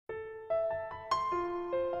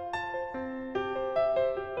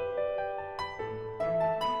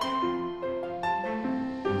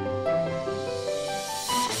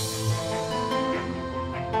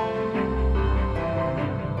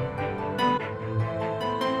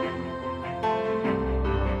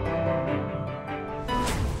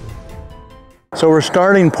So we're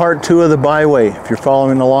starting part 2 of the Byway. If you're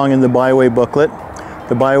following along in the Byway booklet,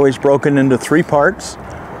 the Byway is broken into 3 parts.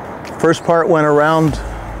 First part went around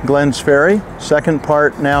Glenns Ferry. Second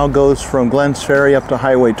part now goes from Glenns Ferry up to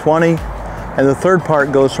Highway 20. And the third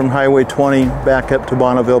part goes from Highway 20 back up to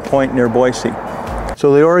Bonneville Point near Boise.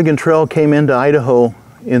 So the Oregon Trail came into Idaho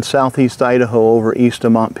in southeast Idaho over east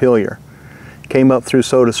of Montpelier. Came up through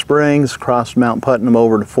Soda Springs, crossed Mount Putnam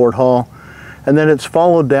over to Fort Hall, and then it's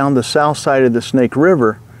followed down the south side of the Snake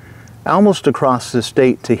River, almost across the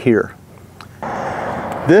state to here.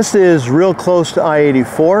 This is real close to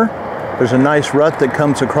I-84. There's a nice rut that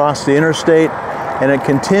comes across the interstate, and it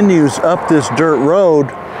continues up this dirt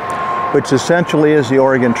road, which essentially is the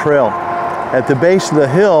Oregon Trail. At the base of the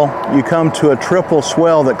hill, you come to a triple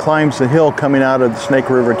swell that climbs the hill coming out of the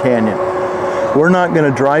Snake River Canyon. We're not going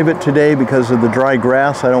to drive it today because of the dry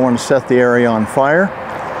grass. I don't want to set the area on fire,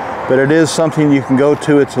 but it is something you can go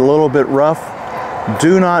to. It's a little bit rough.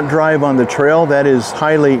 Do not drive on the trail. That is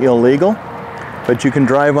highly illegal, but you can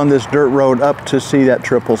drive on this dirt road up to see that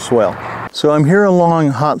triple swell. So I'm here along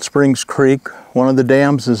Hot Springs Creek. One of the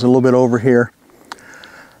dams is a little bit over here.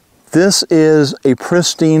 This is a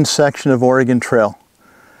pristine section of Oregon Trail.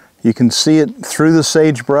 You can see it through the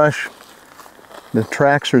sagebrush. The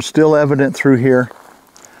tracks are still evident through here,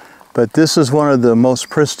 but this is one of the most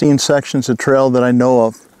pristine sections of trail that I know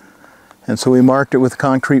of. And so we marked it with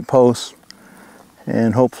concrete posts,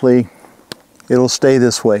 and hopefully it'll stay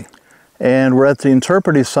this way. And we're at the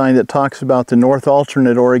interpretive sign that talks about the North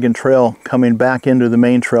Alternate Oregon Trail coming back into the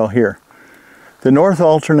main trail here. The North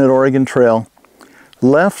Alternate Oregon Trail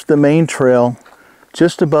left the main trail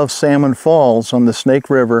just above Salmon Falls on the Snake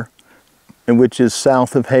River, which is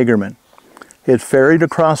south of Hagerman. It ferried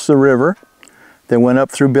across the river, then went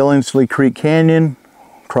up through Billingsley Creek Canyon,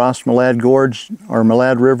 crossed Malad Gorge or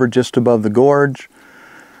Malad River just above the gorge,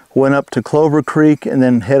 went up to Clover Creek, and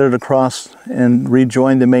then headed across and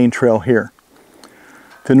rejoined the main trail here.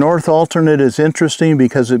 The North Alternate is interesting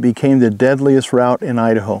because it became the deadliest route in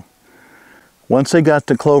Idaho. Once they got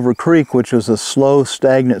to Clover Creek, which was a slow,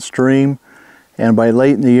 stagnant stream, and by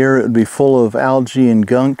late in the year it would be full of algae and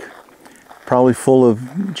gunk, probably full of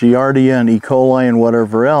Giardia and E. coli and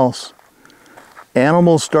whatever else,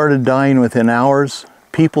 animals started dying within hours,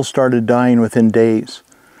 people started dying within days.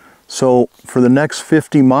 So for the next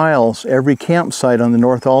 50 miles, every campsite on the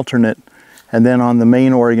North Alternate and then on the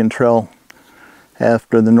main Oregon Trail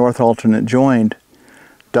after the North Alternate joined,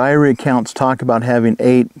 diary accounts talk about having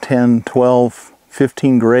 8, 10, 12,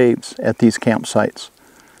 15 graves at these campsites.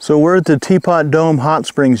 So we're at the Teapot Dome Hot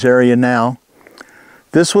Springs area now.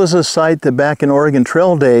 This was a site that back in Oregon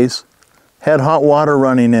Trail days had hot water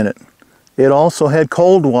running in it. It also had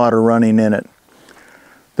cold water running in it.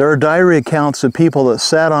 There are diary accounts of people that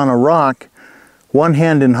sat on a rock, one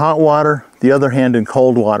hand in hot water, the other hand in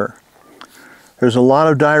cold water. There's a lot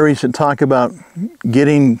of diaries that talk about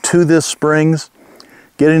getting to this springs,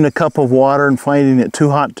 getting a cup of water and finding it too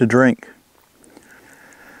hot to drink.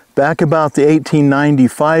 Back about the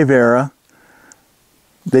 1895 era,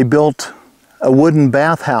 they built a wooden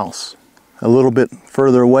bathhouse a little bit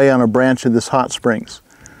further away on a branch of this hot springs.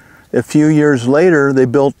 A few years later, they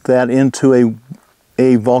built that into a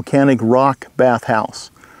volcanic rock bathhouse.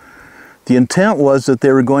 The intent was that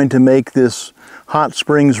they were going to make this hot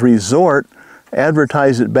springs resort,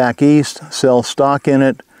 advertise it back east, sell stock in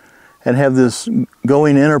it, and have this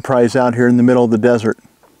going enterprise out here in the middle of the desert.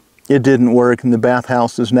 It didn't work, and the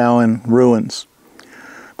bathhouse is now in ruins.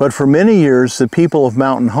 But for many years, the people of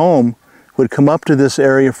Mountain Home would come up to this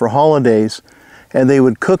area for holidays, and they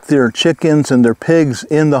would cook their chickens and their pigs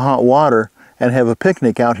in the hot water and have a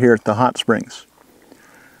picnic out here at the hot springs.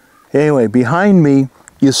 Anyway, behind me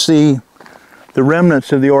you see the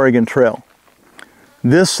remnants of the Oregon Trail.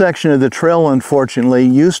 This section of the trail, unfortunately,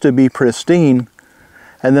 used to be pristine,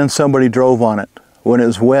 and then somebody drove on it. When it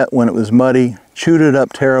was wet, when it was muddy, chewed it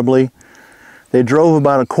up terribly. They drove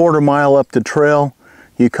about a quarter mile up the trail.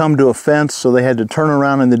 You come to a fence, so they had to turn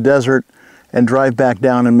around in the desert and drive back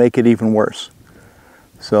down and make it even worse.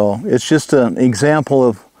 So it's just an example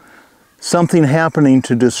of something happening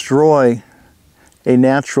to destroy a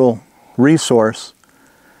natural resource,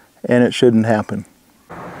 and it shouldn't happen.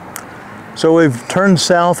 So we've turned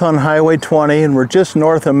south on Highway 20, and we're just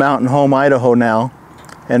north of Mountain Home, Idaho now,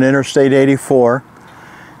 and Interstate 84.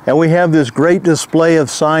 And we have this great display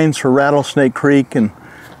of signs for Rattlesnake Creek and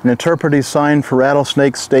an interpretive sign for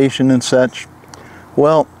Rattlesnake Station and such.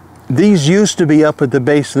 Well, these used to be up at the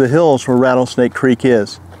base of the hills where Rattlesnake Creek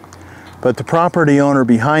is. But the property owner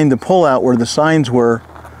behind the pullout where the signs were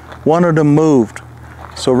wanted them moved.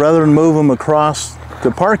 So rather than move them across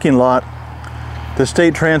the parking lot, The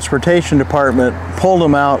State Transportation Department pulled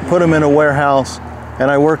them out, put them in a warehouse,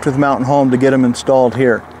 and I worked with Mountain Home to get them installed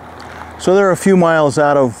here. So they're a few miles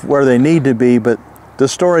out of where they need to be, but the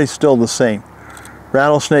story's still the same.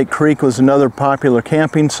 Rattlesnake Creek was another popular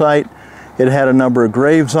camping site. It had a number of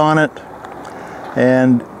graves on it,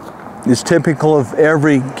 and is typical of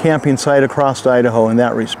every camping site across Idaho in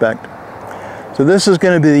that respect. So this is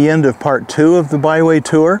going to be the end of part 2 of the Byway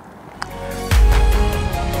tour.